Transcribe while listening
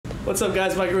What's up,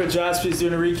 guys? Mike with Jaspy's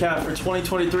doing a recap for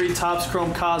 2023 Topps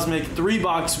Chrome Cosmic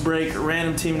 3-box break,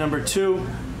 random team number 2.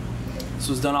 This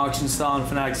was done auction style on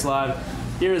Fanatics Live.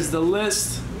 Here's the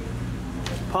list.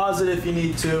 Pause it if you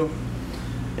need to.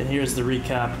 And here's the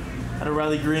recap. Had a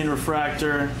Riley Green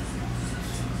refractor.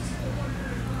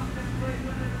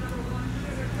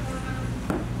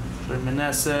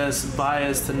 Meneses,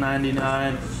 bias to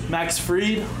 99. Max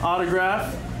Fried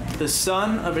autograph. The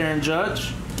son of Aaron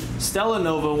Judge. Stella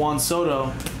Nova, Juan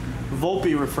Soto.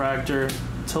 Volpe refractor.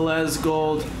 Tellez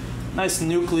gold. Nice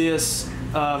nucleus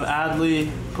of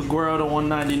Adley. Paguero to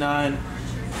 199.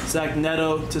 Zach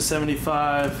Neto to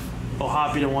 75.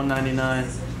 Ohapi to 199.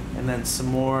 And then some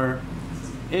more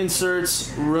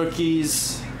inserts,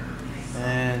 rookies,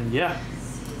 and yeah,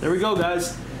 there we go,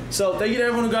 guys. So thank you to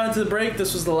everyone who got into the break.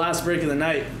 This was the last break of the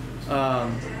night.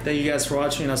 Thank you guys for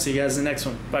watching, and I'll see you guys in the next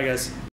one. Bye, guys.